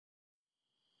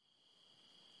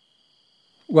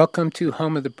Welcome to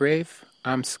Home of the Brave.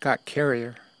 I'm Scott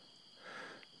Carrier.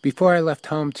 Before I left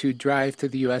home to drive to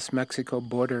the U.S.-Mexico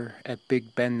border at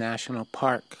Big Bend National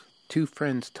Park, two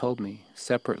friends told me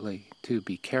separately to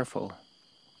be careful,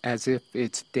 as if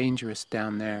it's dangerous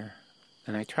down there.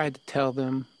 And I tried to tell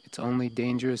them it's only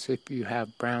dangerous if you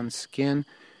have brown skin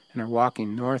and are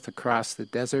walking north across the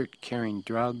desert carrying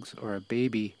drugs or a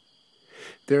baby.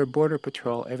 There are border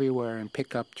patrol everywhere and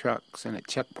pickup trucks and at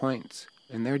checkpoints,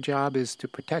 and their job is to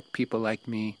protect people like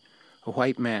me, a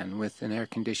white man with an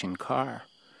air-conditioned car,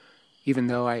 even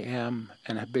though I am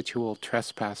an habitual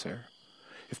trespasser.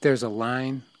 If there's a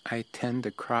line, I tend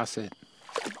to cross it.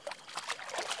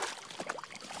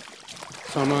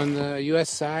 So I'm on the U.S.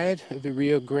 side of the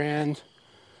Rio Grande,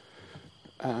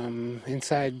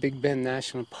 inside Big Bend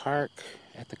National Park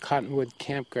at the Cottonwood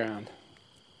Campground.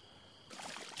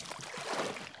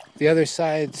 The other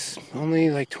side's only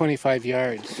like 25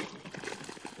 yards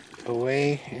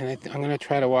away, and I'm going to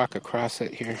try to walk across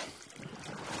it here.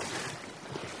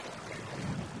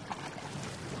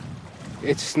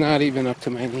 It's not even up to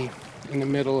my knee in the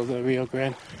middle of the Rio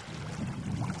Grande.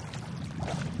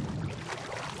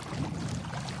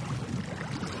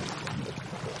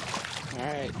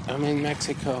 Alright, I'm in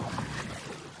Mexico.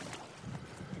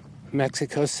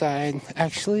 Mexico side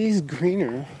actually is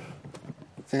greener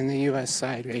than the U.S.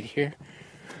 side right here.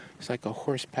 It's like a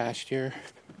horse pasture.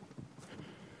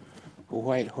 A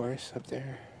white horse up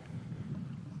there.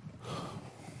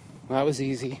 Well, that was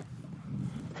easy.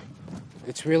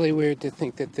 It's really weird to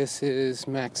think that this is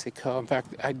Mexico. In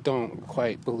fact, I don't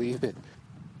quite believe it.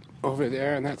 Over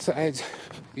there on that side's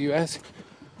the U.S.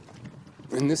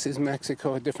 And this is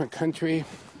Mexico, a different country.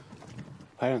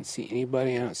 I don't see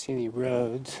anybody. I don't see any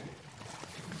roads.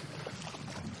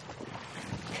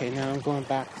 Okay, now I'm going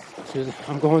back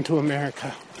I'm going to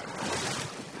America.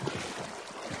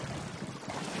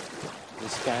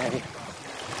 This guy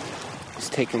is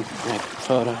taking my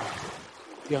photo.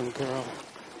 Young girl.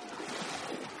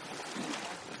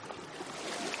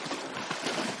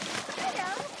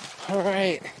 Hello. All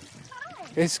right. Hi.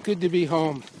 It's good to be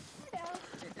home. Hello.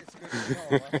 It's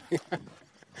good to be home.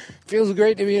 Feels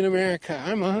great to be in America.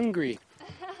 I'm hungry.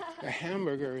 A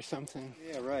hamburger or something.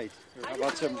 Yeah, right. How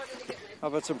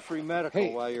about some free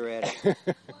medical while you're at it?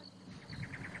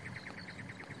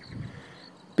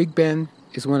 Big Bend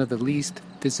is one of the least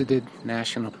visited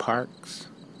national parks.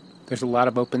 There's a lot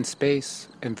of open space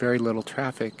and very little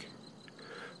traffic.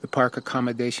 The park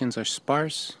accommodations are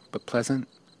sparse but pleasant.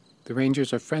 The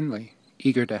rangers are friendly,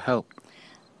 eager to help.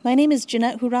 My name is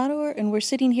Jeanette Hurador, and we're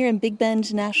sitting here in Big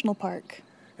Bend National Park.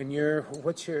 And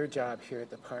what's your job here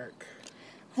at the park?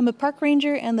 I'm a park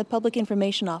ranger and the public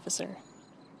information officer.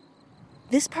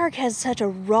 This park has such a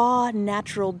raw,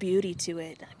 natural beauty to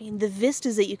it. I mean, the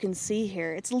vistas that you can see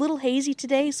here, it's a little hazy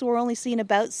today, so we're only seeing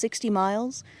about 60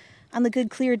 miles. On the good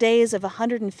clear days of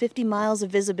 150 miles of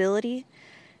visibility.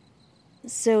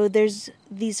 So there's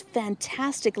these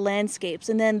fantastic landscapes,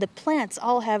 and then the plants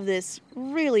all have this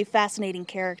really fascinating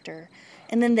character.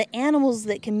 And then the animals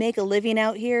that can make a living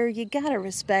out here, you gotta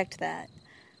respect that.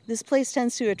 This place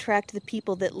tends to attract the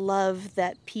people that love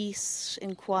that peace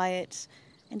and quiet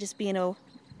and just being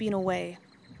away.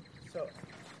 So,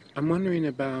 I'm wondering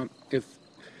about if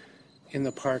in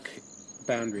the park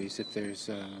boundaries, if there's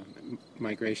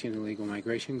illegal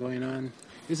migration going on.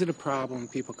 Is it a problem,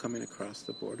 people coming across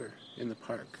the border in the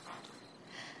park?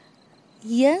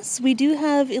 Yes, we do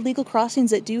have illegal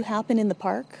crossings that do happen in the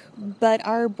park, but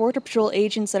our Border Patrol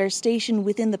agents that are stationed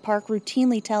within the park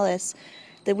routinely tell us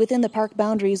that within the park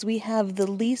boundaries, we have the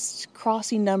least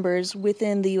crossing numbers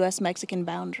within the U.S.-Mexican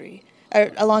boundary,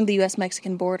 or along the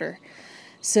U.S.-Mexican border.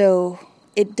 So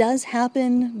it does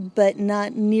happen, but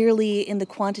not nearly in the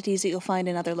quantities that you'll find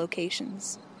in other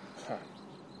locations.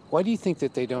 Why do you think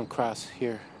that they don't cross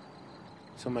here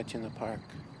so much in the park?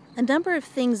 A number of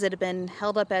things that have been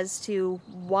held up as to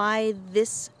why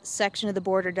this section of the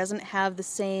border doesn't have the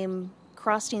same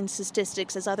crossing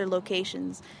statistics as other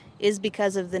locations is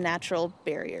because of the natural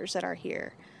barriers that are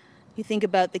here. You think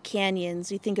about the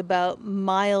canyons, you think about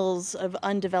miles of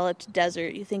undeveloped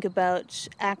desert, you think about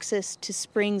access to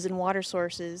springs and water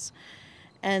sources,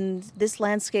 and this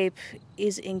landscape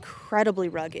is incredibly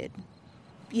rugged.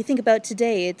 You think about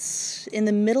today, it's in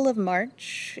the middle of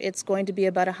March, it's going to be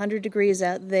about 100 degrees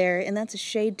out there, and that's a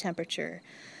shade temperature.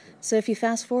 So if you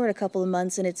fast forward a couple of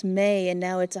months and it's May and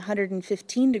now it's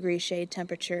 115 degree shade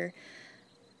temperature,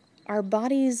 our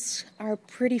bodies are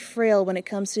pretty frail when it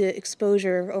comes to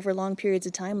exposure over long periods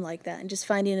of time like that, and just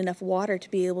finding enough water to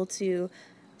be able to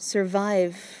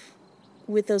survive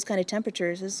with those kind of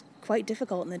temperatures is quite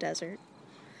difficult in the desert.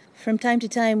 From time to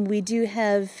time, we do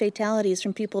have fatalities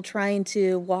from people trying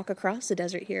to walk across the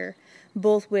desert here,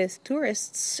 both with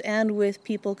tourists and with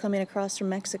people coming across from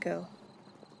Mexico.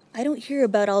 I don't hear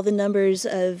about all the numbers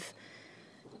of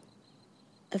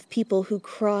people who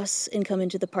cross and come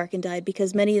into the park and died,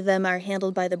 because many of them are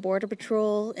handled by the Border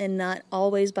Patrol and not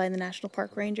always by the National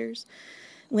Park Rangers.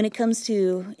 When it comes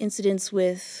to incidents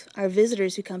with our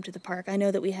visitors who come to the park, I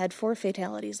know that we had 4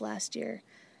 fatalities last year.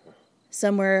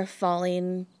 Some were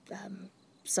falling,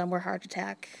 some were heart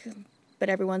attack, but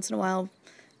every once in a while,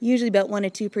 usually about 1 or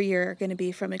 2 per year are going to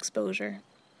be from exposure.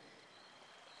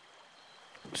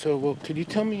 So, well, could you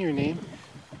tell me your name?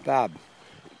 Bob,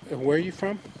 And where are you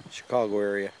from? Chicago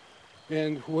area.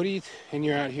 And what do you, and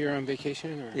you're out here on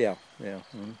vacation? Or? Yeah, yeah.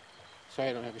 Mm-hmm. Sorry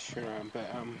I don't have a shirt on, but,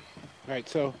 all right,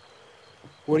 so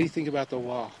what do you think about the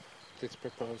wall that's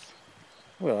proposed?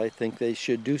 Well, I think they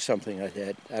should do something like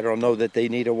that. I don't know that they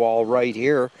need a wall right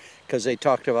here, because they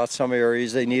talked about some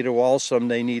areas they need a wall, some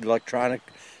they need electronic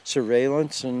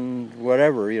surveillance and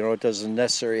whatever. You know, it doesn't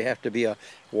necessarily have to be a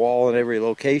wall in every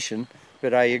location.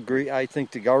 But I agree. I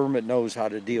think the government knows how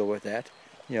to deal with that.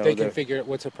 You know, They can figure out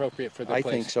what's appropriate for the I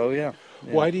place. think so. Yeah.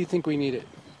 Why do you think we need it?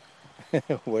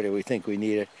 Why do we think we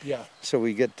need it? Yeah. So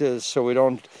we get to, so we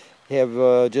don't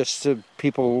have just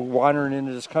people wandering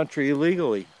into this country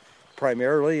illegally,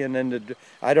 primarily, and then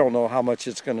I don't know how much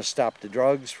it's going to stop the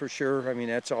drugs for sure. I mean,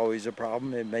 that's always a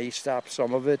problem. It may stop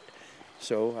some of it,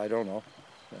 so I don't know.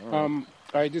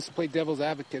 I just play devil's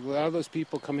advocate. A lot of those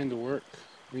people come into work.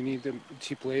 We need them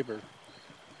cheap labor.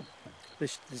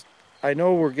 I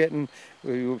know we're getting,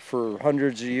 for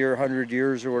 100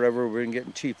 years or whatever, we've been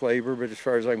getting cheap labor, but as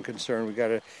far as I'm concerned,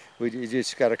 we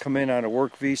just got to come in on a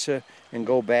work visa and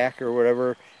go back or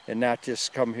whatever, and not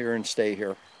just come here and stay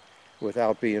here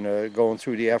without being going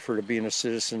through the effort of being a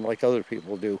citizen like other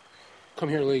people do. Come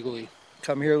here legally.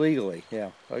 Come here legally, yeah.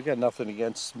 I got nothing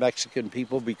against Mexican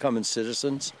people becoming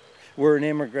citizens. We're an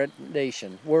immigrant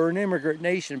nation. We're an immigrant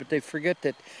nation, but they forget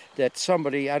that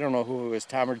somebody, I don't know who it was,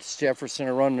 Thomas Jefferson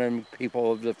or one of them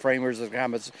people, the framers of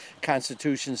the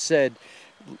Constitution said,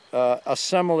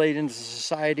 assimilate into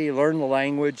society, learn the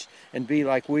language, and be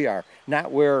like we are. Not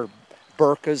wear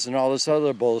burqas and all this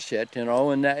other bullshit, you know,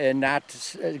 and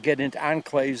not get into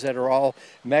enclaves that are all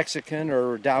Mexican,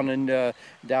 or down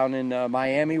in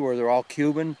Miami where they're all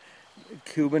Cuban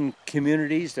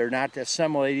communities. They're not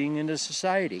assimilating into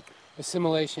society.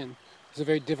 Assimilation is a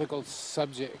very difficult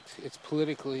subject. It's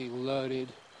politically loaded.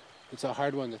 It's a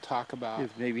hard one to talk about.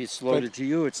 If maybe it's loaded to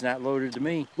you, it's not loaded to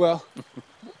me. Well,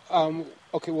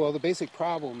 okay, well, the basic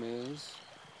problem is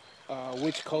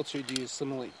which culture do you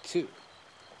assimilate to?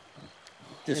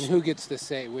 And who gets to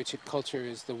say which culture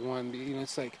is the one? You know,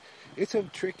 it's a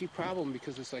tricky problem,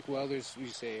 because it's like, well, you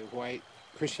say white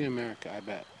Christian America, I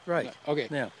bet. Right. Okay.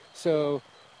 Yeah. So,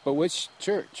 but which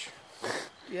church?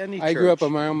 I grew up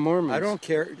among Mormons. I don't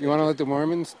care. You want to let the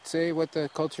Mormons say what the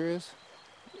culture is?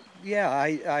 Yeah,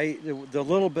 the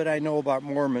little bit I know about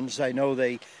Mormons, I know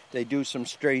they do some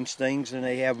strange things and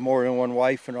they have more than one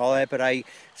wife and all that, but I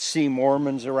see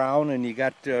Mormons around, and you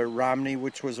got Romney,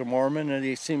 which was a Mormon, and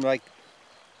they seem like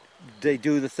they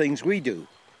do the things we do.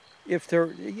 If they're,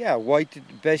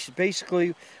 white,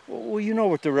 basically, well, you know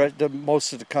what the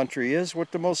most of the country is.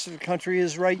 What the most of the country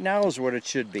is right now is what it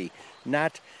should be.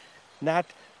 Not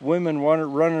women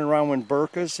running around with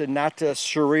burqas, and not the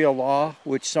Sharia law,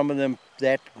 which some of them,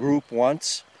 that group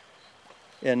wants,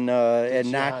 and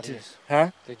not, the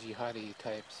jihadi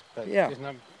types. But there's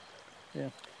not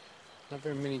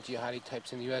very many jihadi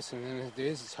types in the U.S., and then if there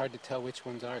is, it's hard to tell which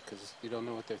ones are, because you don't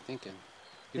know what they're thinking.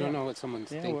 You don't know what someone's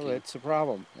thinking. Well, that's a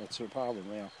problem.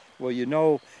 Yeah. Well, you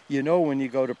know when you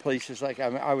go to places like,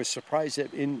 I was surprised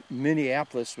that in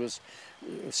Minneapolis was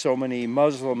so many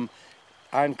Muslim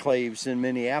enclaves in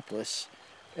Minneapolis,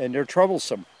 and they're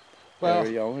troublesome. Well,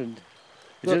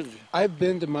 look, I've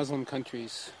been to Muslim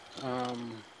countries,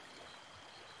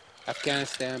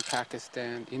 Afghanistan,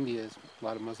 Pakistan, India. A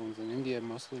lot of Muslims in India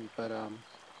mostly, but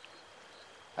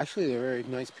actually they're very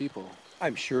nice people.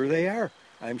 I'm sure they are.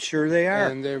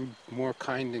 And they're more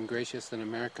kind and gracious than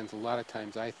Americans a lot of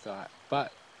times, I thought.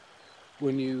 But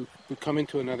when you come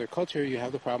into another culture, you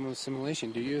have the problem of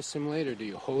assimilation. Do you assimilate, or do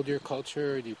you hold your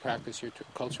culture? Or do you practice your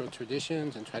cultural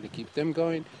traditions and try to keep them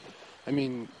going? I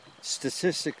mean,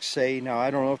 statistics say, now I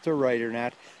don't know if they're right or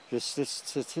not, the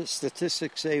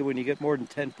statistics say when you get more than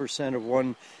 10% of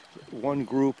one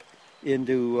group in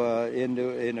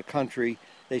a country,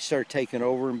 they start taking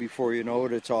over, and before you know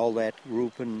it, it's all that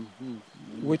group. And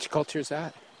which culture is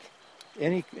that?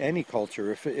 Any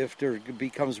culture. If there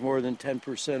becomes more than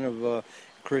 10% of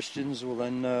Christians will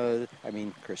then,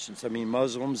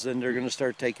 Muslims, then they're going to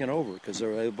start taking over because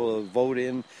they're able to vote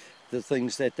in the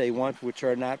things that they want, which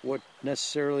are not what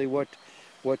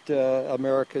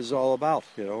America is all about,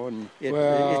 And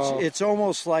it's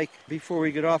almost like, before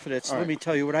we get off of it, let me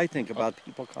tell you what I think about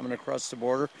people coming across the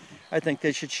border. I think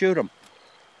they should shoot them.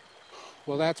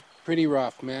 Well, that's pretty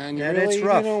rough, man. It's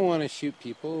rough. You don't want to shoot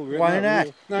people. Why not?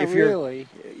 Not really.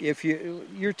 If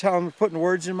you're putting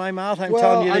words in my mouth, I'm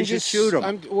telling you they should shoot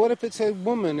them. What if it's a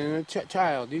woman and a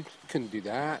child? You couldn't do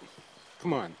that.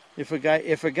 Come on. If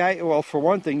a guy, well, for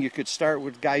one thing, you could start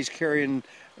with guys carrying.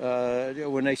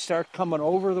 When they start coming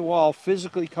over the wall,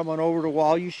 physically coming over the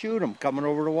wall, you shoot them coming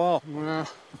over the wall. Well,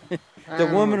 the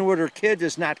woman with her kid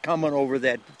is not coming over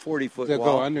that 40-foot wall. They'll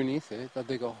go underneath it.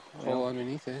 They go all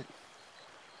underneath it.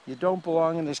 You don't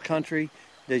belong in this country.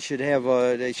 They should have.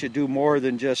 They should do more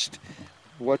than just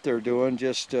what they're doing.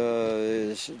 Just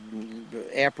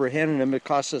apprehending them. It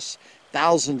costs us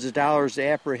thousands of dollars to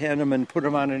apprehend them and put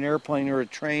them on an airplane or a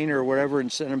train or whatever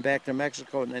and send them back to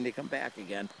Mexico, and then they come back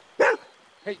again.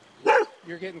 Hey,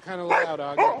 you're getting kind of loud,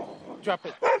 Augie. Drop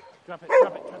it.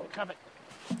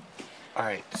 All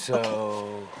right,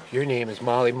 so your name is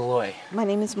Molly Malloy. My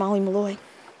name is Molly Malloy.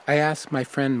 I asked my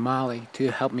friend Molly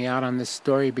to help me out on this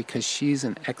story because she's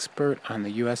an expert on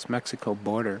the U.S.-Mexico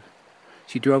border.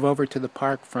 She drove over to the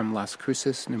park from Las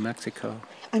Cruces, New Mexico.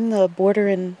 I'm the Border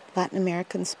and Latin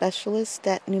American Specialist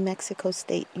at New Mexico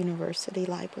State University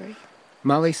Library.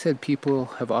 Molly said people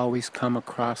have always come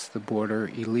across the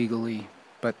border illegally,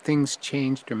 but things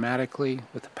changed dramatically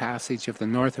with the passage of the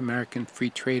North American Free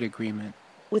Trade Agreement.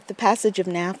 With the passage of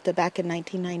NAFTA back in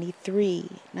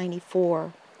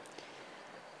 1993-94,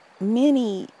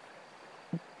 many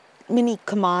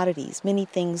commodities, many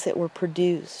things that were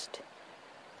produced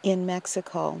in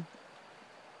Mexico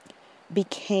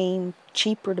became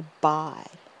cheaper to buy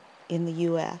in the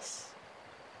U.S.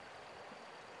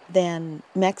 than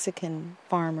Mexican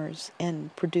farmers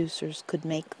and producers could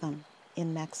make them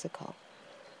in Mexico.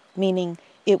 Meaning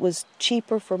it was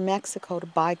cheaper for Mexico to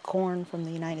buy corn from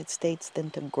the United States than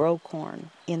to grow corn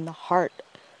in the heart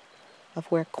of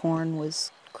where corn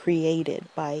was created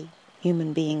by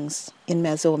human beings in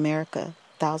Mesoamerica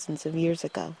thousands of years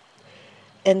ago.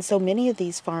 And so many of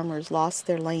these farmers lost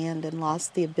their land and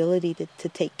lost the ability to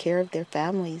take care of their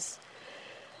families.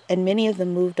 And many of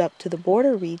them moved up to the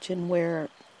border region where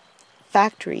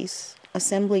factories,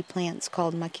 assembly plants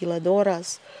called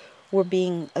maquiladoras, were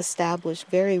being established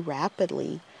very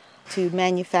rapidly to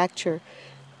manufacture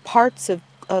parts of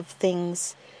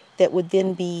things that would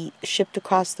then be shipped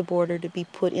across the border to be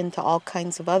put into all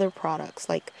kinds of other products.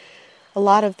 Like a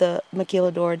lot of the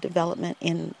maquiladora development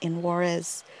in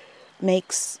Juarez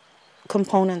makes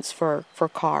components for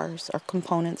cars or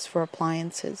components for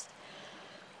appliances.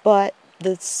 But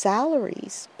the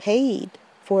salaries paid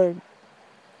for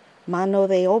mano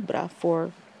de obra,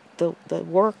 for the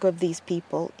work of these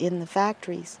people in the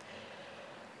factories,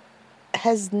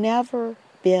 has never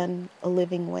been a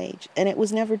living wage, and it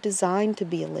was never designed to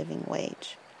be a living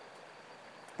wage.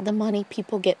 The money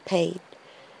people get paid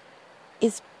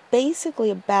is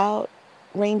basically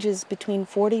ranges between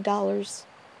 $40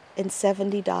 and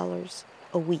 $70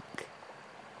 a week.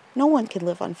 No one can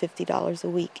live on $50 a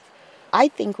week. I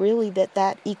think really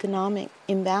that economic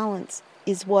imbalance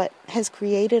is what has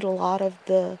created a lot of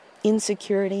the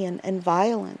insecurity and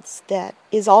violence that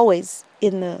is always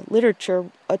in the literature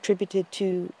attributed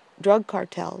to drug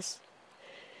cartels,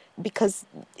 because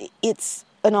it's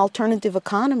an alternative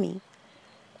economy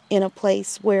in a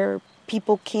place where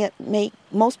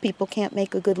most people can't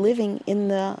make a good living in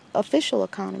the official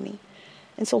economy.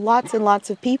 And so lots and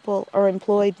lots of people are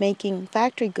employed making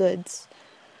factory goods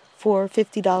for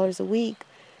 $50 a week.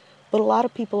 But a lot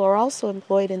of people are also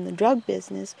employed in the drug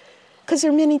business because there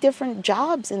are many different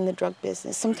jobs in the drug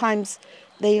business. Sometimes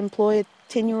they employ a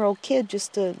 10-year-old kid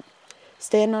just to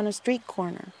stand on a street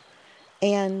corner.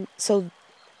 And so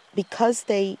because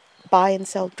they buy and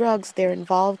sell drugs, they're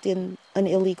involved in an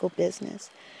illegal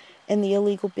business. And the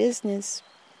illegal business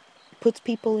puts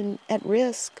people at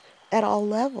risk at all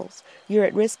levels. You're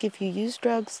at risk if you use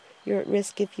drugs. You're at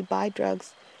risk if you buy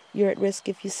drugs. You're at risk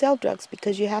if you sell drugs,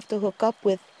 because you have to hook up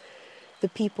with the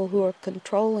people who are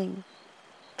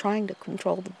trying to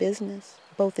control the business,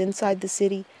 both inside the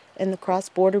city and the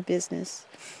cross-border business,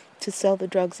 to sell the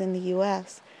drugs in the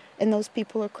U.S. And those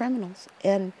people are criminals.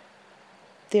 And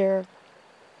they're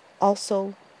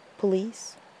also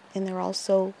police, and they're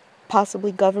also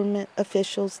possibly government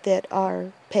officials that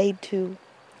are paid to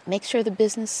make sure the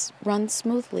business runs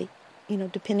smoothly.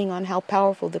 Depending on how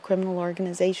powerful the criminal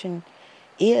organization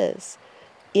is,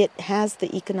 it has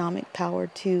the economic power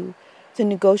to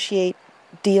negotiate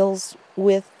deals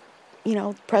with,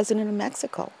 the president of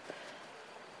Mexico.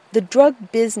 The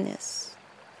drug business,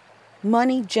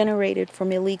 money generated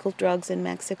from illegal drugs in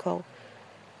Mexico,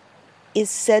 is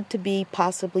said to be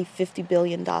possibly $50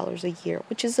 billion a year,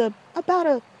 which is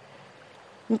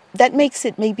that makes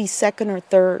it maybe second or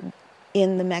third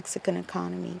in the Mexican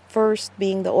economy. First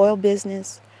being the oil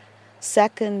business,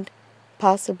 second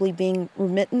possibly being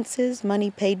remittances,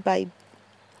 money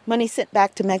sent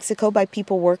back to Mexico by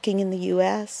people working in the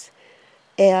U.S.,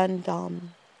 and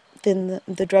then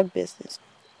the drug business.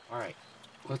 All right,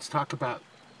 let's talk about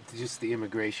just the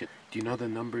immigration. Do you know the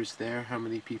numbers there? How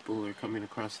many people are coming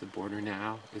across the border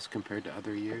now as compared to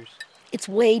other years? It's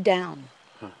way down.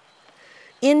 Huh.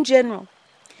 In general,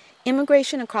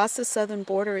 immigration across the southern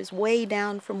border is way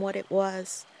down from what it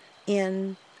was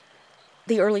in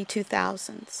the early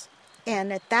 2000s.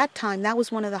 And at that time, that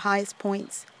was one of the highest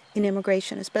points in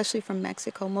immigration, especially from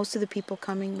Mexico. Most of the people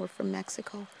coming were from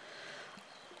Mexico.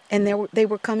 And they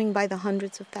were coming by the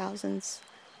hundreds of thousands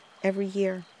every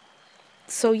year.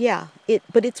 So yeah,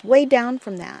 but it's way down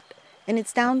from that. And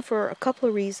it's down for a couple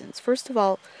of reasons. First of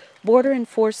all, border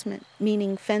enforcement,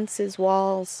 meaning fences,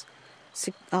 walls,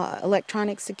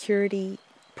 electronic security,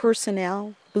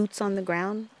 personnel, boots on the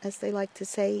ground, as they like to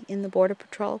say in the Border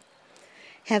Patrol,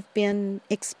 have been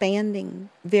expanding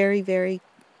very, very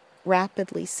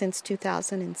rapidly since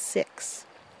 2006.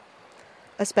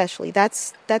 Especially.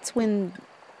 That's when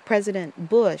President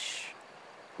Bush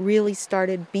really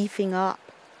started beefing up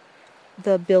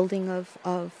the building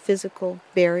of physical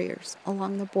barriers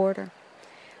along the border.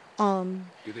 Do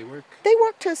they work? They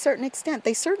work to a certain extent.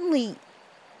 They certainly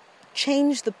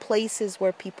change the places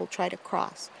where people try to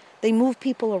cross. They move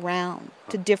people around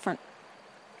to different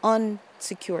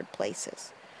unsecured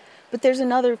places. But there's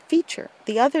another feature.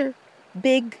 The other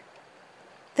big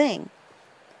thing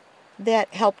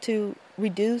that helped to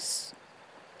reduce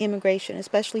immigration,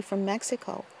 especially from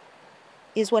Mexico,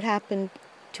 is what happened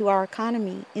to our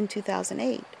economy in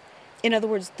 2008. In other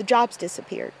words, the jobs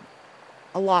disappeared.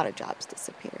 A lot of jobs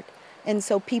disappeared. And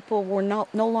so people were no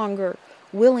longer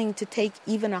willing to take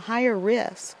even a higher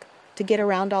risk to get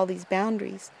around all these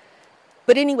boundaries.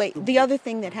 But anyway, the other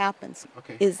thing that happens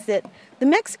is that the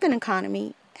Mexican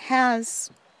economy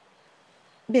has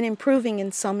been improving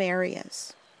in some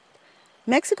areas.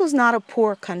 Mexico's not a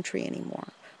poor country anymore.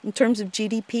 In terms of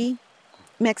GDP,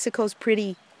 Mexico's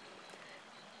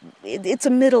it's a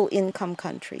middle income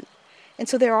country. And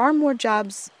so there are more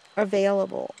jobs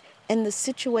available. And the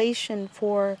situation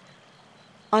for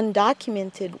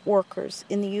undocumented workers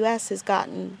in the U.S. has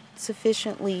gotten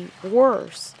sufficiently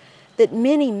worse that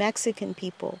many Mexican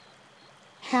people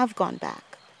have gone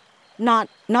back. Not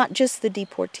just the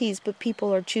deportees, but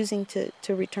people are choosing to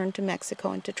return to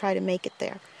Mexico and to try to make it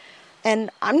there.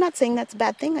 And I'm not saying that's a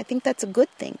bad thing. I think that's a good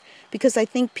thing. Because I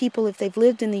think people, if they've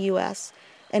lived in the U.S.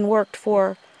 and worked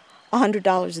for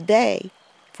 $100 a day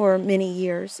for many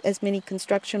years, as many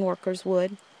construction workers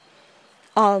would,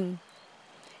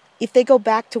 if they go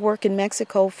back to work in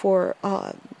Mexico for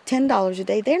 $10 a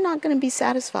day, they're not going to be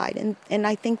satisfied. And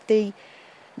I think they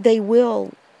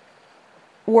will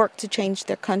work to change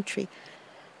their country.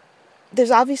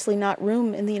 There's obviously not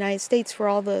room in the United States for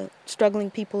all the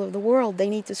struggling people of the world. They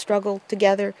need to struggle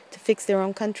together to fix their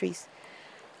own countries.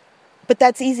 But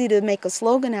that's easy to make a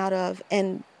slogan out of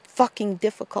and fucking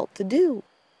difficult to do.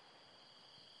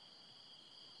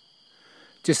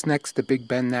 Just next to Big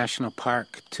Bend National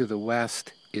Park to the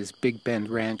west is Big Bend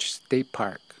Ranch State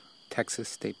Park, Texas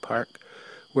State Park,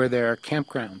 where there are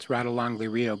campgrounds right along the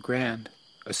Rio Grande,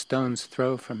 a stone's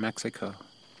throw from Mexico.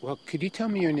 Well, could you tell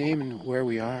me your name and where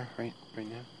we are right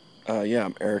now? Yeah,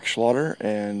 I'm Eric Schlaughter,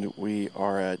 and we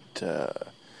are at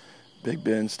Big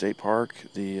Bend State Park,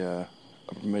 the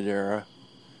Upper Madera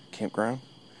campground.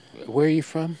 Where are you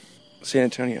from? San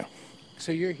Antonio.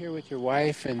 So you're here with your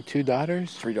wife and 2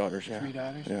 daughters? 3 daughters, yeah. 3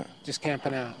 daughters? Yeah. Just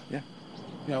camping out? Yeah.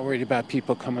 You're not worried about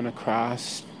people coming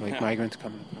across, like migrants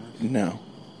coming across? No.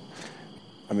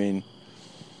 I mean,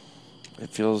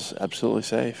 it feels absolutely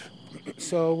safe.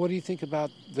 So what do you think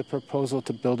about the proposal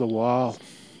to build a wall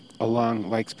along,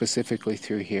 like specifically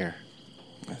through here?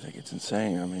 I think it's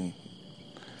insane. I mean,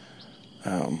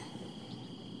 I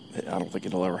don't think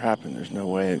it'll ever happen. There's no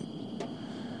way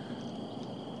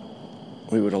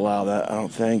we would allow that, I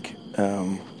don't think.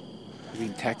 You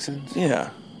mean Texans? Yeah.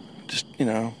 Just, in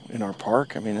our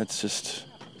park. I mean, it's just...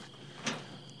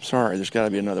 Sorry, there's got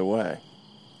to be another way.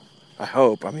 I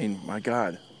hope. I mean, my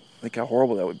God. Think how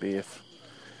horrible that would be if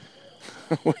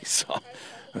we saw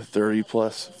a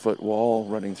 30-plus foot wall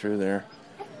running through there.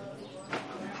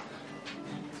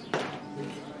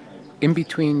 In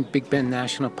between Big Bend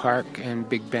National Park and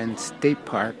Big Bend State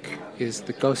Park is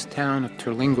the ghost town of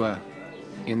Terlingua.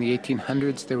 In the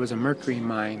 1800s, there was a mercury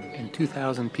mine, and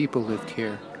 2,000 people lived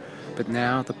here. But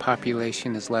now the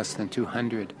population is less than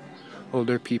 200.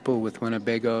 Older people with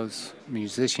Winnebagos,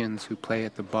 musicians who play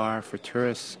at the bar for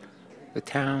tourists. The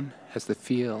town has the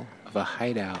feel of a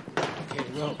hideout. Okay,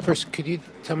 well, first, could you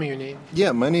tell me your name?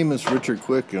 Yeah, my name is Richard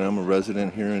Quick, and I'm a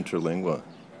resident here in Terlingua.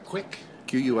 Quick?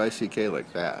 Q-U-I-C-K, like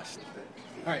fast.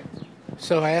 All right.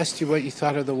 So I asked you what you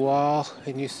thought of the wall,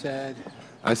 and you said...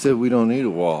 I said we don't need a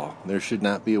wall. There should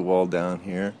not be a wall down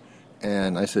here.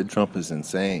 And I said Trump is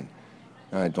insane.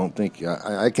 I don't think...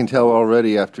 I can tell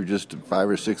already after just 5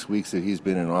 or 6 weeks that he's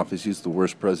been in office, he's the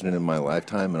worst president in my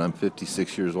lifetime, and I'm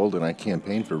 56 years old, and I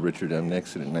campaigned for Richard M.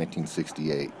 Nixon in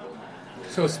 1968.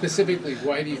 So specifically,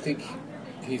 why do you think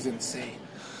he's insane?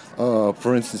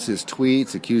 For instance, his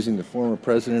tweets accusing the former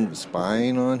president of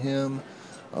spying on him,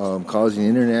 causing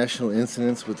international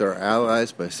incidents with our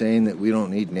allies by saying that we don't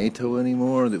need NATO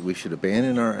anymore, that we should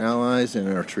abandon our allies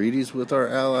and our treaties with our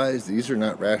allies. These are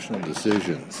not rational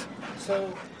decisions.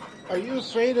 So, are you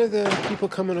afraid of the people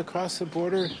coming across the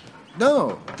border?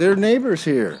 No, they're neighbors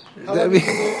here. How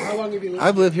long have you lived?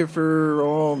 I've lived here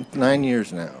for 9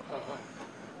 years now.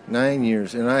 9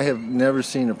 years, and I have never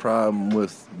seen a problem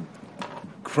with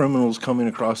criminals coming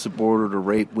across the border to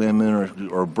rape women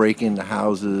or break into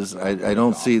houses. I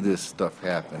don't see this stuff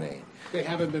happening. They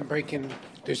haven't been breaking...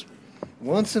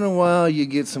 Once in a while, you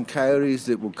get some coyotes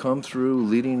that will come through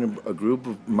leading a group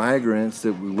of migrants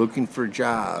that were looking for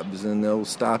jobs, and they'll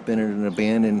stop in at an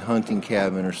abandoned hunting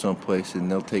cabin or someplace, and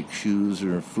they'll take shoes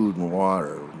or food and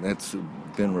water. That's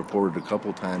been reported a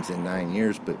couple times in 9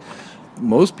 years, but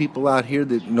most people out here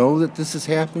that know that this is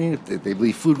happening, they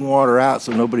leave food and water out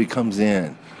so nobody comes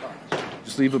in.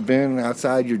 Just leave a bin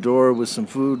outside your door with some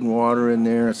food and water in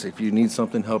there, and say if you need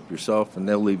something, help yourself, and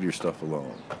they'll leave your stuff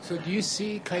alone. So do you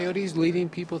see coyotes leading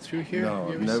people through here? No,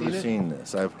 I've never seen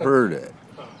this. I've heard it.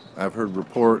 I've heard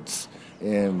reports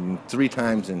 3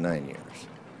 times in 9 years.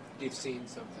 You've seen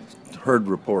something? Heard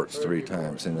reports 3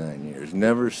 times in 9 years.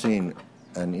 Never seen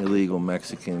an illegal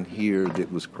Mexican here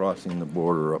that was crossing the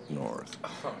border up north.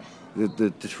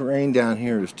 The terrain down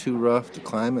here is too rough. The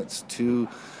climate's too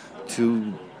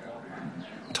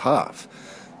tough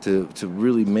to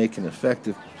really make an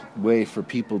effective way for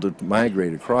people to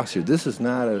migrate across here. This is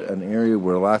not an area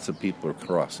where lots of people are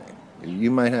crossing.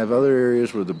 You might have other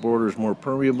areas where the border is more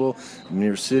permeable,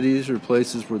 near cities or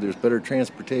places where there's better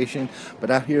transportation,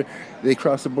 but out here, they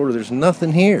cross the border, there's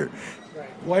nothing here.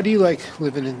 Why do you like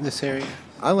living in this area?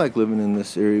 I like living in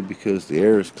this area because the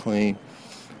air is clean.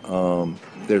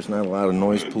 There's not a lot of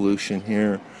noise pollution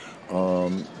here.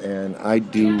 And I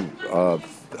do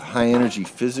high-energy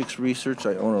physics research.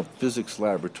 I own a physics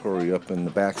laboratory up in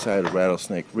the backside of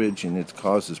Rattlesnake Ridge, and it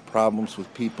causes problems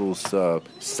with people's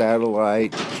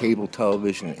satellite, cable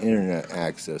television, and internet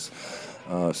access.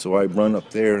 So I run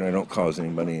up there, and I don't cause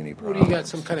anybody any problems. What do you got,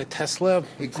 some kind of Tesla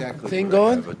thing I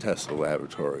going? have a Tesla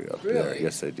laboratory up there.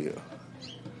 Yes, I do.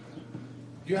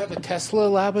 You have a Tesla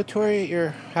laboratory at your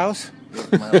house?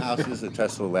 My house is a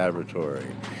Tesla laboratory.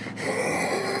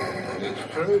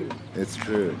 It's true. It's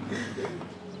true.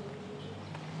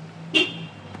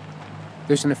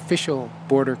 There's an official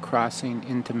border crossing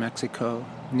into Mexico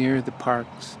near the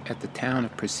parks at the town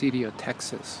of Presidio,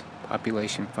 Texas,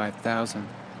 population 5,000.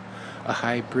 A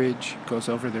high bridge goes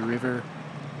over the river,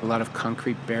 a lot of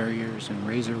concrete barriers and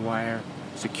razor wire,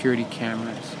 security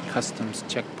cameras, customs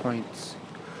checkpoints.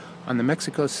 On the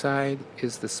Mexico side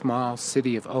is the small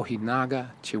city of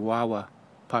Ojinaga, Chihuahua,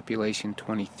 population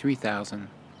 23,000.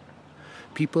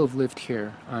 People have lived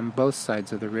here on both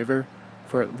sides of the river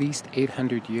for at least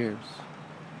 800 years.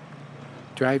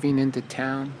 Driving into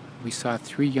town, we saw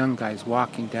 3 young guys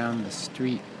walking down the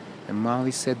street, and Molly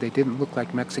said they didn't look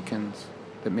like Mexicans,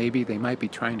 that maybe they might be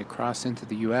trying to cross into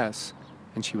the U.S.,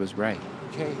 and she was right.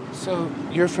 Okay, so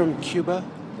you're from Cuba?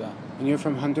 Yeah. And you're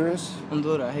from Honduras?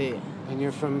 Honduras, yeah. And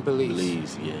you're from Belize?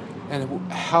 Belize, yeah.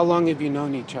 And how long have you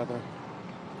known each other?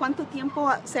 ¿Cuánto tiempo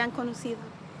se han conocido?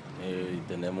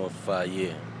 Tenemos 5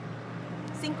 years.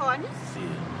 5 años. Sí,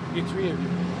 You 3 of you.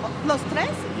 Los 3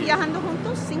 viajando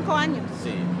juntos, 5 años.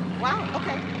 sí. Wow,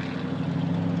 okay.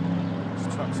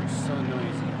 These trucks are so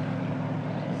noisy.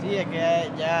 Sí, es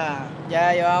que ya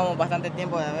llevábamos bastante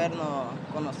tiempo de habernos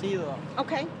conocido.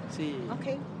 Okay, Sí.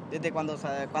 okay. Desde cuando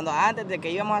antes de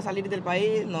que íbamos a salir del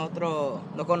país, nosotros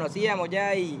nos conocíamos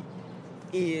ya y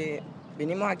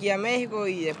vinimos aquí a México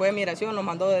y después de migración nos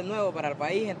mandó de nuevo para el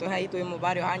país. Entonces ahí tuvimos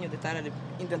varios años de estar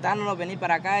intentándonos venir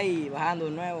para acá y bajando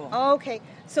de nuevo. Okay,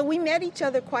 so we met each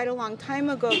other quite a long time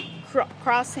ago,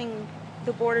 crossing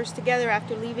the borders together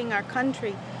after leaving our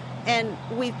country. And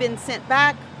we've been sent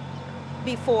back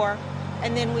before,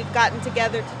 and then we've gotten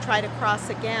together to try to cross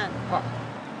again.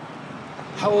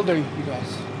 How old are you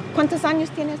guys? ¿Cuántos años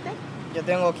tiene usted? Yo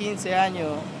tengo 15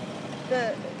 años.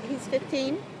 He's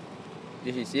 15,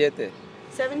 17.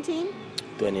 17.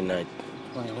 29.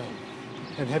 29.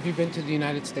 And have you been to the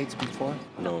United States before?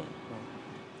 No.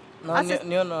 No,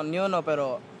 ni uno,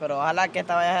 pero ojalá que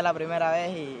esta vaya a ser la primera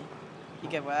vez y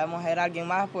que podamos ser alguien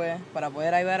más, pues, para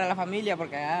poder ayudar a la familia,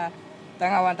 porque ya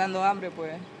están aguantando hambre,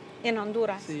 pues. En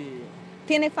Honduras. Sí.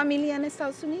 ¿Tiene familia en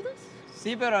Estados Unidos?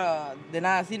 Sí, pero de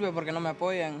nada sirve porque no me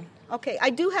apoyan. Okay, I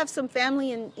do have some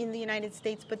family in the United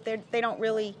States, but they don't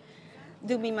really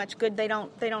do me much good. They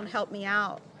don't help me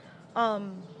out.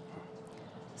 And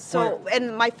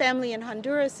my family in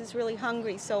Honduras is really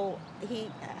hungry, so he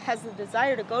has the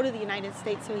desire to go to the United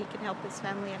States so he can help his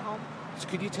family at home. So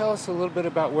could you tell us a little bit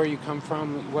about where you come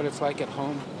from, what it's like at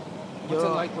home? What's it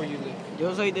like where you live?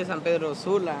 Yo soy de San Pedro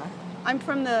Sula. I'm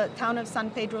from the town of San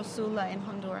Pedro Sula in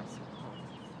Honduras.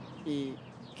 ¿Y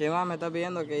qué más me estás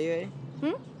pidiendo que diga ahí?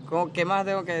 ¿Qué más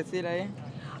tengo que decir ahí?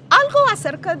 Algo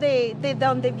acerca de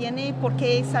dónde viene, por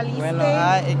qué saliste. Bueno,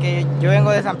 es que yo vengo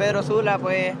de San Pedro Sula,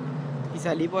 pues, y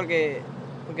salí porque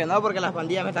las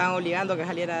pandillas me estaban obligando a que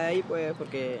saliera de ahí, pues,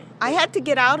 porque... I had to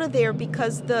get out of there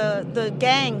because the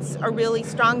gangs are really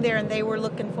strong there and they were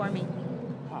looking for me.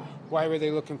 Why were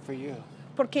they looking for you?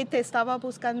 Porque te estaba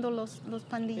buscando los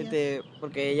pandillas.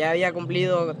 Porque ya había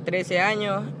cumplido 13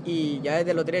 años y ya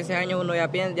desde los 13 años uno ya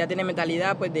tiene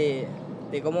mentalidad, pues, de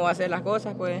cómo va a hacer las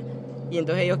cosas, pues. Y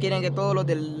entonces ellos quieren que todos los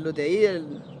de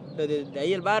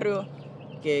ahí el barrio,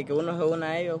 que uno se una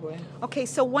a ellos, pues. Okay,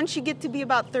 so once you get to be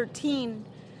about 13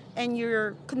 and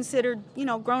you're considered,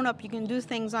 grown up, you can do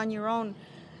things on your own,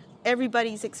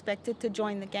 everybody's expected to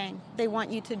join the gang. They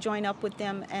want you to join up with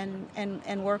them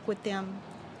and work with them.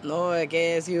 No, es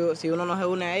que si uno no se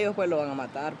une a ellos, pues lo van a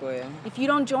matar, pues. If you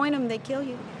don't join them, they kill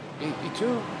you. ¿Y tú?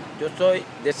 Yo soy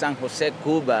de San José,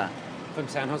 Cuba. From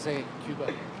San Jose,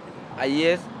 Cuba. Allí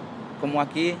es como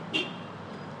aquí,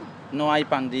 no hay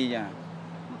pandilla.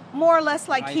 More or less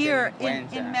like No hay here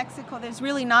delincuencia. in Mexico, there's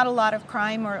really not a lot of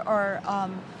crime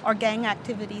or gang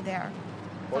activity there.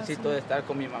 Propósito de estar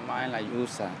con mi mamá en la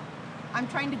USA. I'm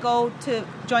trying to go to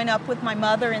join up with my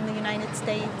mother in the United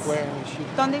States. Where is she?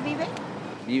 ¿Dónde vive?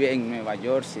 Vive en Nueva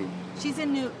Jersey. She's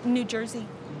in New Jersey.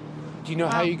 Do you know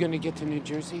how you're going to get to New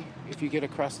Jersey? If you get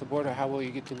across the border, how will you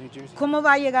get to New Jersey? ¿Cómo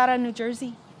va a llegar a New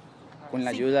Jersey? Con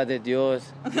la ayuda de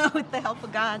Dios. With the help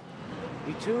of God.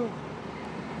 You too?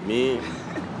 Me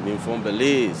from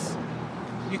Belize.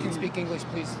 You can speak English,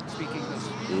 please. Speak English.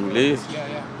 English?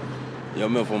 Yeah. Yo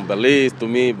me from Belize to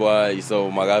me, boy. So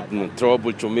my got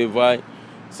trouble to me, boy.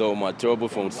 So my trouble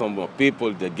from some people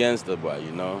against the boy,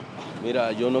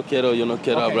 Mira, yo no quiero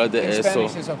Okay, hablar de in eso.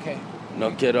 Spanish is okay.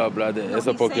 No quiero hablar de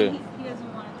eso He's porque saying he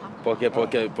doesn't want to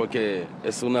talk. porque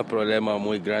es un problema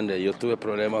muy grande. Yo tuve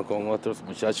problemas con otros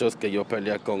muchachos que yo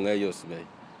peleé con ellos.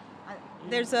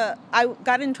 I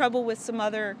got in trouble with some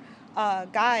other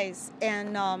guys,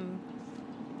 and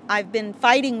I've been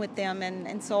fighting with them,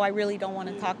 and so I really don't want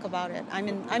to talk about it. I'm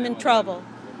in trouble.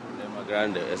 Problema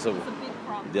grande, eso. It's a big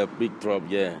problem. The big trouble,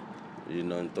 yeah.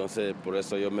 Entonces por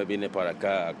eso yo me vine para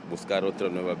acá a buscar otra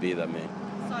nueva vida, man.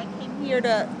 So I came here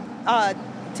to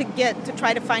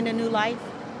try to find a new life.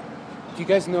 Do you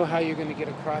guys know how you're going to get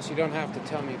across? You don't have to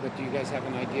tell me, but do you guys have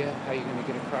an idea how you're going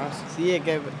to get across? Sí, es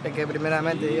que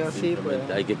primeramente yo sí, pues.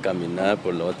 Hay que caminar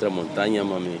por la otra montaña,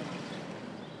 mami.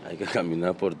 Hay que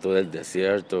caminar por todo el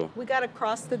desierto. We got to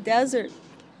cross the desert.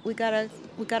 We got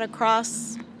to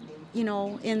cross,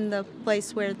 in the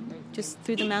place where just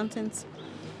through the mountains.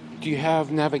 Do you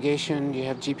have navigation? Do you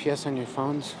have GPS on your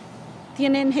phones?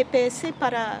 ¿Tienen GPS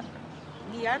para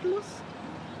guiarlos?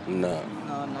 No.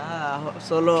 No, nada,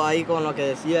 solo ahí con lo que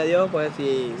decía Dios, pues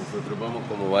sí. Nosotros vamos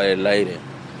como va el aire.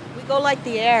 We go like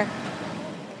the air.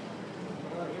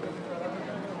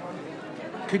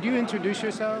 Could you introduce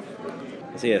yourself?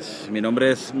 Así es, mi nombre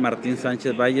es Martín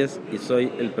Sánchez Valles y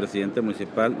soy el presidente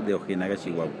municipal de Ojinaga,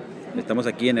 Chihuahua. Estamos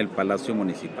aquí en el Palacio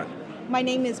Municipal. My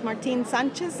name is Martín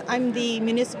Sánchez. I'm the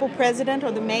municipal president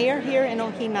or the mayor here in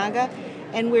Ojinaga,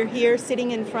 and we're here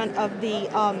sitting in front of the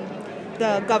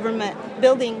government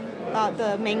building,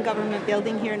 the main government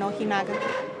building here in Ojinaga.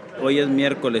 Hoy es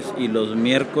miércoles y los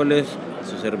miércoles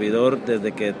su servidor,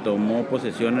 desde que tomó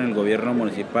posesión en el gobierno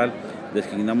municipal,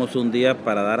 designamos un día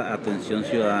para dar atención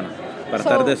ciudadana, para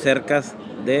estar de cerca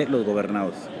de los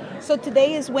gobernados. So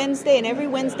today is Wednesday, and every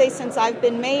Wednesday since I've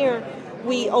been mayor,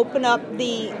 we open up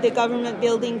the government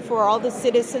building for all the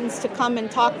citizens to come and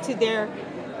talk to their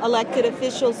elected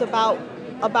officials about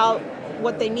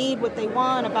what they need, what they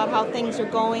want, about how things are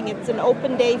going. It's an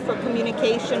open day for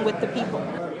communication with the people.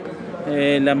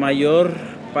 La mayor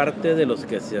parte de los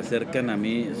que se acercan a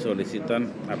mí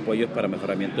solicitan apoyos para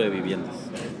mejoramiento de viviendas.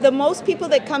 The most people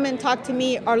that come and talk to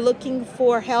me are looking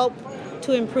for help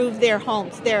to improve their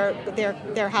homes,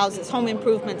 their houses, home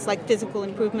improvements, like physical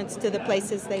improvements to the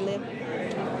places they live.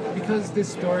 Because this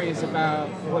story is about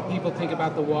what people think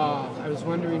about the wall, I was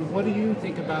wondering, what do you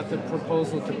think about the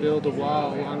proposal to build a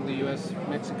wall along the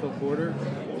U.S.-Mexico border?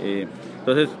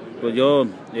 Entonces, pues yo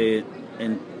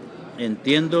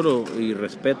entiendo y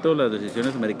respeto las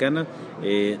decisiones americanas,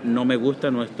 no me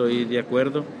gusta, no estoy de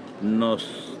acuerdo, nos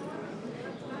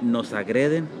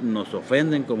agreden, nos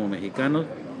ofenden como mexicanos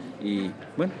y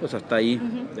bueno, pues hasta ahí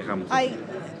dejamos.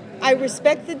 I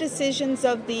respect the decisions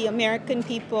of the American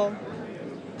people,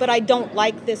 but I don't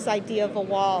like this idea of a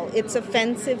wall. It's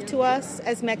offensive to us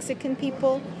as Mexican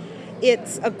people.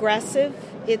 It's aggressive.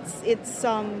 It's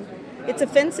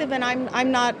offensive, and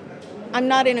I'm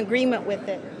not in agreement with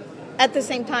it. At the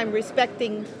same time,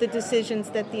 respecting the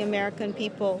decisions that the American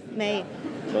people made.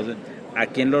 Entonces,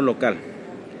 aquí en lo local.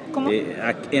 ¿Cómo?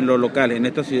 En lo local, en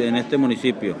esta ciudad, en este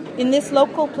municipio. In this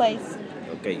local place.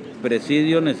 Okay.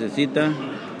 Presidio necesita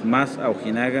más a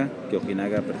Ojinaga que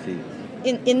Ojinaga a Presidio.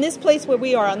 In this place where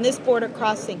we are, on this border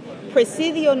crossing,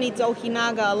 Presidio needs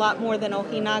Ojinaga a lot more than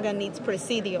Ojinaga needs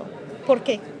Presidio. ¿Por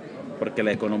qué? Porque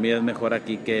la economía es mejor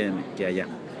aquí que allá.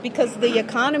 Because the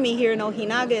economy here in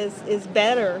Ojinaga is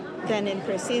better than in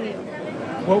Presidio.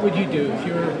 What would you do if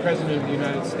you were president of the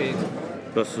United States?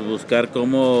 Pues buscar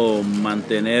cómo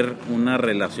mantener una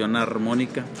relación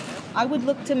armónica. I would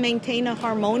look to maintain a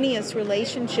harmonious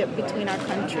relationship between our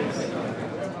countries.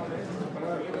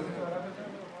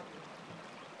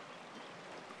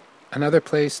 Another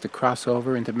place to cross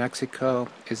over into Mexico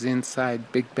is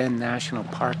inside Big Bend National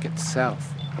Park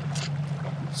itself.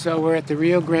 So we're at the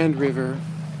Rio Grande River,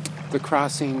 the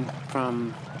crossing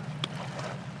from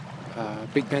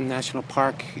Big Bend National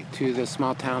Park to the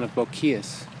small town of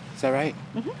Boquillas. Is that right?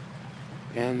 Mm-hmm.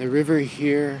 And the river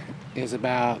here is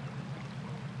about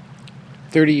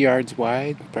 30 yards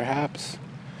wide, perhaps.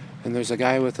 And there's a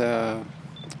guy with a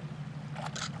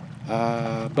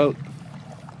boat,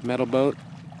 metal boat,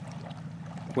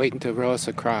 waiting to row us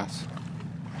across.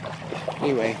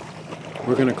 Anyway,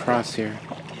 we're going to cross here.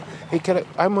 Hey,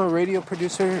 I'm a radio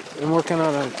producer. I'm working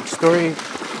on a story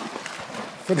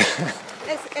for the...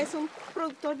 Es un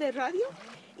productor de radio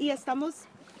y estamos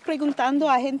preguntando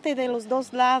a gente de los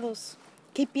dos lados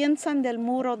qué piensan del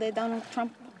muro de Donald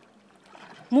Trump.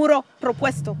 Muro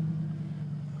propuesto.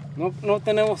 No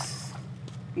tenemos,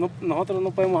 nosotros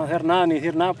no podemos hacer nada ni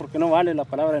decir nada porque no vale la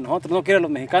palabra de nosotros. No quieren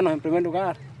los mexicanos en primer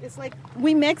lugar. It's like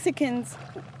we Mexicans,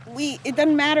 it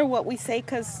doesn't matter what we say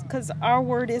because our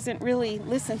word isn't really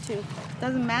listened to. It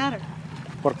doesn't matter.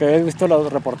 Porque he visto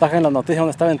los reportajes en las noticias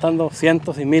donde está aventando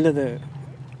cientos y miles de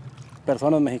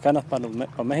personas mexicanas para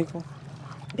México.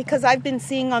 Because I've been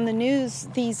seeing on the news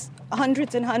these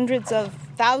hundreds and hundreds of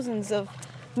thousands of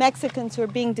Mexicans who are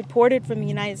being deported from the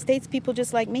United States, people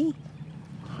just like me.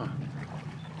 Huh.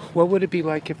 What would it be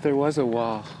like if there was a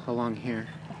wall along here?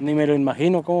 Ni me lo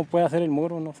imagino cómo puede hacer el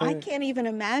muro, no sé. I can't even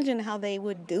imagine how they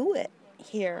would do it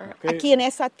here. Okay. Aquí en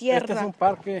esa tierra. Este es un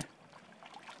parque.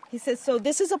 He says, so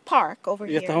this is a park over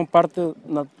y here. Estas son partes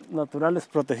naturales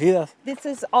protegidas. This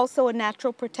is also a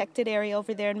natural protected area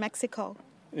over there in Mexico.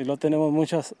 Y luego tenemos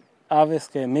muchas aves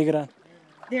que migran.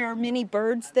 There are many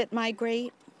birds that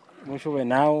migrate. Mucho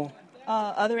venado.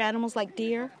 Other animals like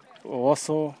deer.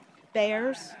 Oso.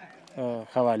 Bears.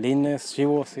 Jabalines,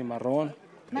 chivos y marrón.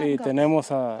 Y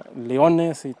tenemos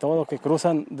leones y todo que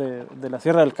cruzan de la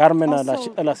Sierra del Carmen a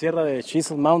la Sierra de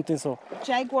Chisos Mountains.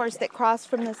 Jaguars that cross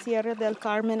from the Sierra del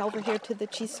Carmen over here to the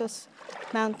Chisos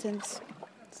Mountains.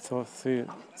 So,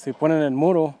 si ponen el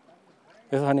muro,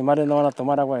 esos animales no van a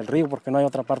tomar agua del río porque no hay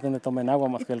otra parte donde tomen agua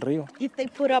más que el río. If they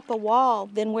put up a wall,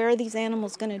 then where are these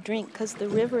animals going to drink? Because the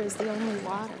river is the only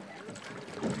water.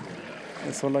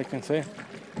 That's all I can say.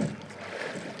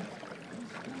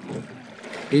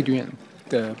 Adrian,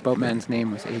 the boatman's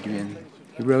name was Adrian.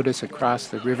 He rowed us across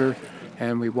the river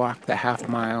and we walked the half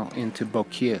mile into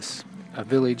Boquillas, a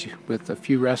village with a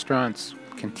few restaurants,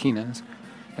 cantinas,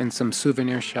 and some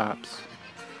souvenir shops.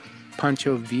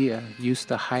 Pancho Villa used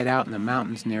to hide out in the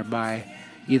mountains nearby,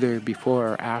 either before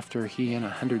or after he and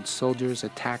 100 soldiers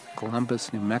attacked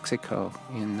Columbus, New Mexico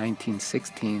in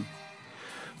 1916.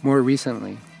 More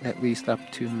recently, at least up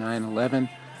to 9/11,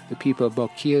 the people of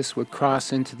Boquillas would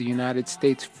cross into the United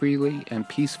States freely and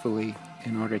peacefully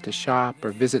in order to shop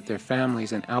or visit their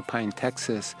families in Alpine,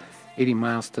 Texas, 80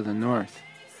 miles to the north.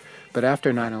 But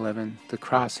after 9/11, the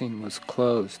crossing was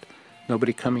closed,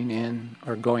 nobody coming in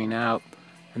or going out,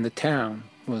 and the town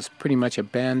was pretty much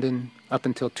abandoned up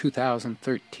until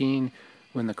 2013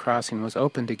 when the crossing was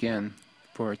opened again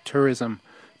for tourism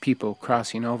people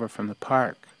crossing over from the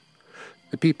park.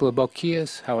 The people of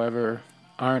Boquillas, however,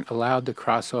 aren't allowed to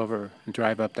cross over and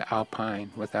drive up to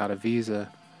Alpine without a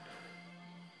visa.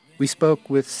 We spoke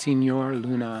with Senor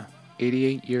Luna,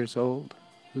 88 years old,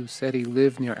 who said he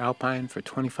lived near Alpine for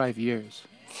 25 years.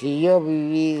 Sí, yo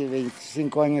viví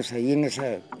 25 años allí en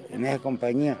esa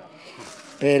compañía,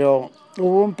 pero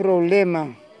hubo un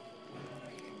problema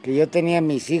que yo tenía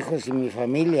mis hijos y mi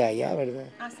familia allá, ¿verdad?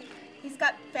 He's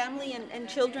got family and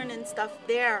children and stuff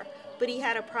there, but he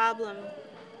had a problem.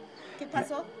 ¿Qué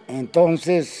pasó?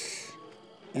 Entonces,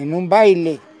 en un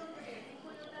baile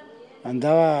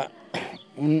andaba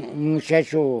un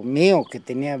muchacho mío que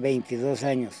tenía 22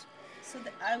 años. So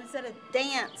I was at a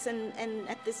dance, and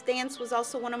at this dance was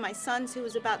also one of my sons who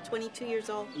was about 22 years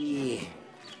old. Y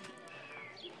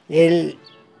él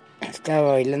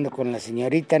estaba bailando con la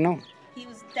señorita, ¿no? He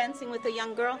was dancing with a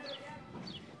young girl.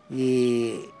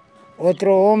 Y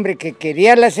otro hombre que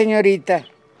quería a la señorita,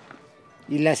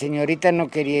 y la señorita no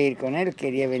quería ir con él,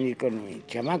 quería venir con mi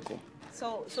chamaco.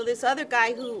 So this other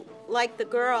guy who liked the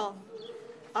girl,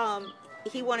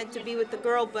 he wanted to be with the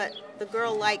girl, but the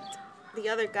girl liked the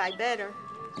other guy better.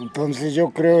 Entonces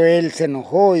yo creo él se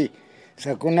enojó y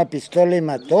sacó una pistola y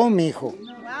mató a mi hijo.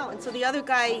 Wow, and so the other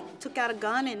guy took out a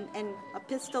gun and a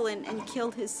pistol and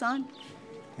killed his son.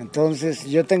 Entonces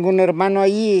yo tengo un hermano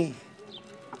allí.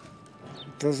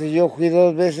 Entonces yo fui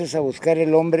 2 veces a buscar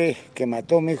el hombre que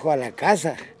mató a mi hijo a la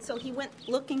casa. So he went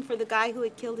looking for the guy who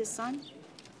had killed his son.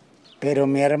 Pero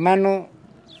mi hermano,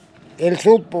 él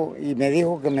supo y me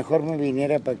dijo que mejor me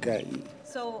viniera para acá.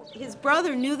 So his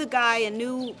brother knew the guy and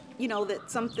knew, that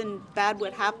something bad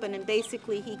would happen, and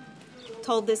basically he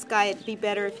told this guy it'd be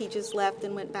better if he just left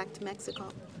and went back to Mexico.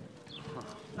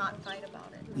 Not fight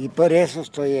about it. Y por eso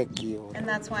estoy aquí. And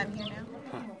that's why I'm here now.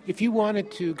 If you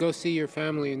wanted to go see your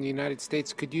family in the United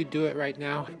States, could you do it right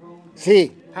now?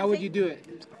 Sí. How would you do it?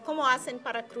 ¿Cómo hacen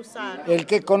para cruzar? El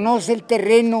que conoce el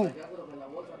terreno,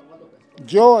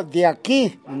 yo de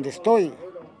aquí, donde estoy,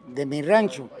 de mi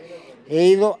rancho, he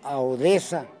ido a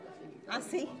Odessa. Ah,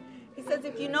 sí. He says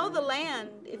if you know the land,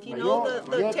 if you know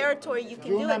the territory, you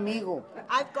can do it. Amigo.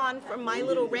 I've gone from my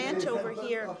little ranch over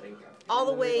here all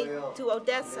the way to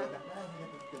Odessa.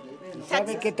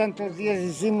 ¿Sabe qué tantos días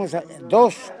hicimos?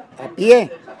 2 a pie,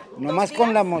 nomás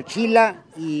con la mochila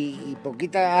y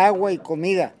poquita agua y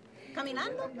comida.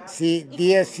 ¿Caminando? Sí,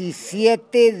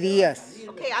 17 días.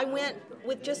 Okay, I went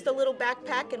with just a little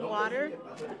backpack and water,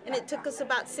 and it took us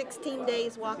about 16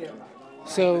 days walking.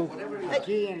 So,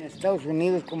 aquí en Estados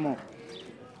Unidos como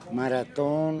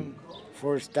Maratón,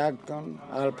 Fort Stockton,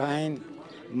 Alpine,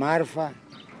 Marfa,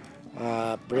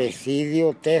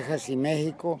 Presidio, Texas y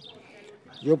México,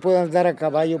 yo puedo andar a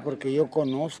caballo porque yo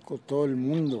conozco todo el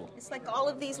mundo. It's like all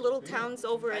of these little towns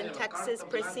over in Texas,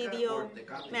 Presidio,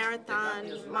 Marathon,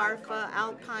 Marfa,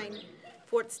 Alpine,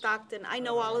 Fort Stockton. I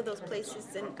know all of those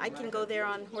places, and I can go there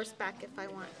on horseback if I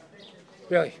want.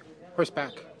 Really?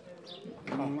 Horseback?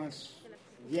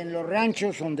 Y en los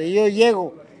ranchos donde yo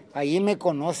llego, allí me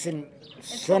conocen.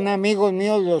 Son amigos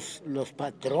míos los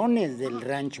patrones del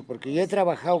rancho, porque yo he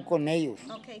trabajado con ellos.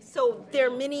 Okay, so there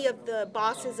are many of the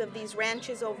bosses of these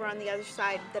ranches over on the other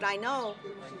side that I know,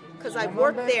 because I've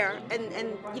worked there,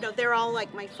 and they're all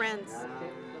like my friends.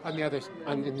 On the other,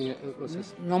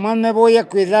 Nomás me voy a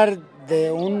cuidar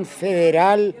de un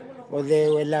federal o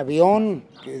del avión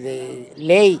de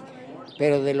ley,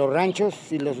 pero de los ranchos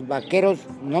y los vaqueros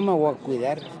no me voy a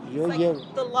cuidar. Yo llevo.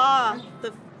 The law,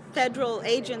 the federal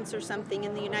agents or something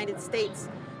in the United States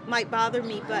might bother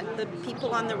me, but the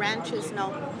people on the ranches,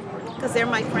 no, because they're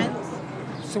my friends.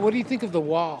 So what do you think of the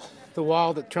wall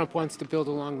that Trump wants to build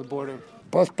along the border?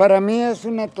 Pues para mí es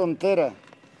una tontera.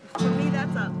 For me,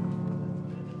 that's a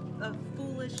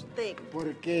foolish thing.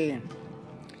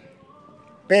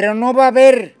 Pero no va a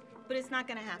haber. But it's not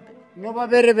going to happen. No va a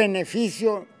haber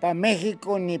beneficio para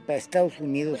México ni para Estados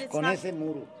Unidos con ese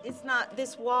muro.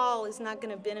 This wall is not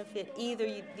going to benefit either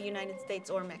the United States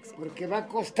or Mexico. Porque va a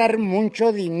costar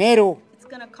mucho dinero. It's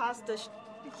going to cost a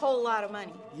whole lot of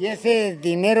money. Y ese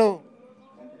dinero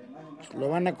lo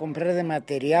van a comprar de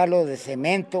material o de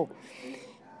cemento.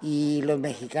 Y los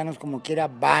mexicanos como quiera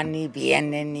van y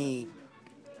vienen y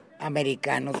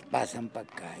americanos pasan para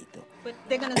acá y todo. But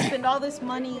they're going to spend all this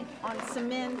money on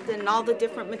cement and all the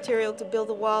different material to build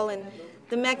the wall, and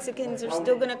the Mexicans are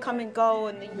still going to come and go,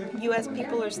 and the U.S.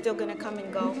 people are still going to come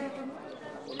and go.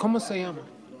 ¿Cómo se llama?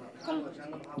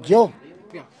 Yo,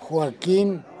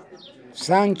 Joaquín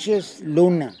Sánchez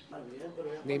Luna.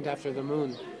 Named after the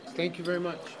moon. Thank you very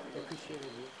much. I appreciate it.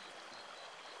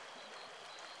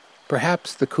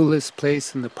 Perhaps the coolest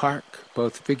place in the park,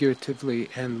 both figuratively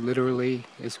and literally,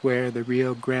 is where the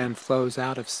Rio Grande flows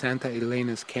out of Santa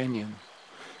Elena's canyon.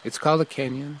 It's called a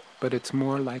canyon, but it's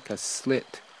more like a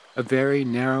slit, a very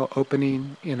narrow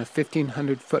opening in a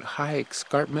 1,500-foot-high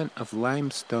escarpment of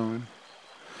limestone.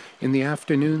 In the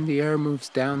afternoon, the air moves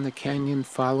down the canyon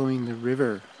following the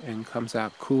river and comes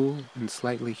out cool and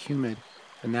slightly humid,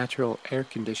 a natural air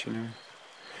conditioner.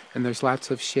 And there's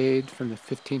lots of shade from the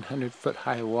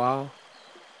 1,500-foot-high wall.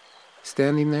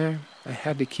 Standing there, I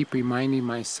had to keep reminding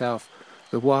myself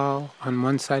the wall on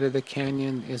one side of the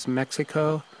canyon is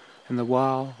Mexico, and the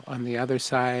wall on the other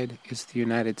side is the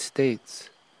United States.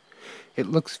 It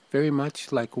looks very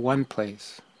much like one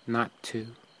place, not two.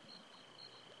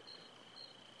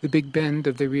 The Big Bend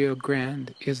of the Rio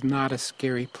Grande is not a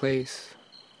scary place.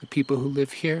 The people who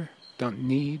live here don't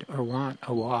need or want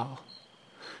a wall.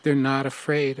 They're not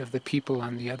afraid of the people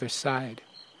on the other side.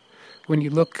 When you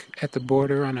look at the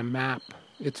border on a map,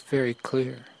 it's very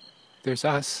clear. There's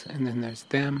us and then there's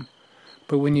them,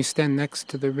 but when you stand next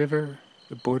to the river,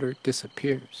 the border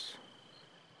disappears.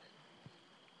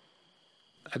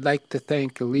 I'd like to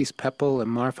thank Elise Peppel and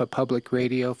Marfa Public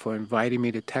Radio for inviting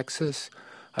me to Texas.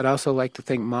 I'd also like to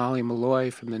thank Molly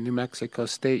Malloy from the New Mexico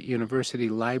State University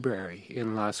Library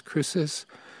in Las Cruces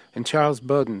and Charles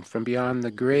Bowden from Beyond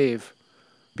the Grave.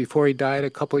 Before he died a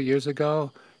couple of years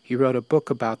ago, he wrote a book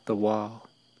about the wall.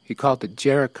 He called it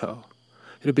Jericho.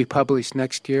 It'll be published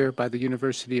next year by the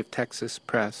University of Texas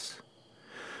Press.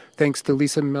 Thanks to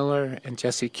Lisa Miller and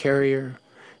Jesse Carrier.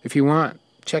 If you want,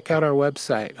 check out our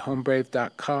website,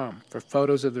 homebrave.com, for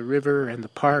photos of the river and the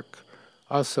park.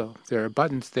 Also, there are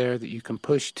buttons there that you can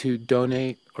push to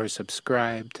donate or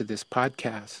subscribe to this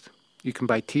podcast. You can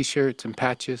buy t-shirts and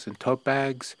patches and tote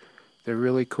bags. They're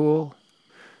really cool.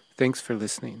 Thanks for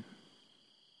listening.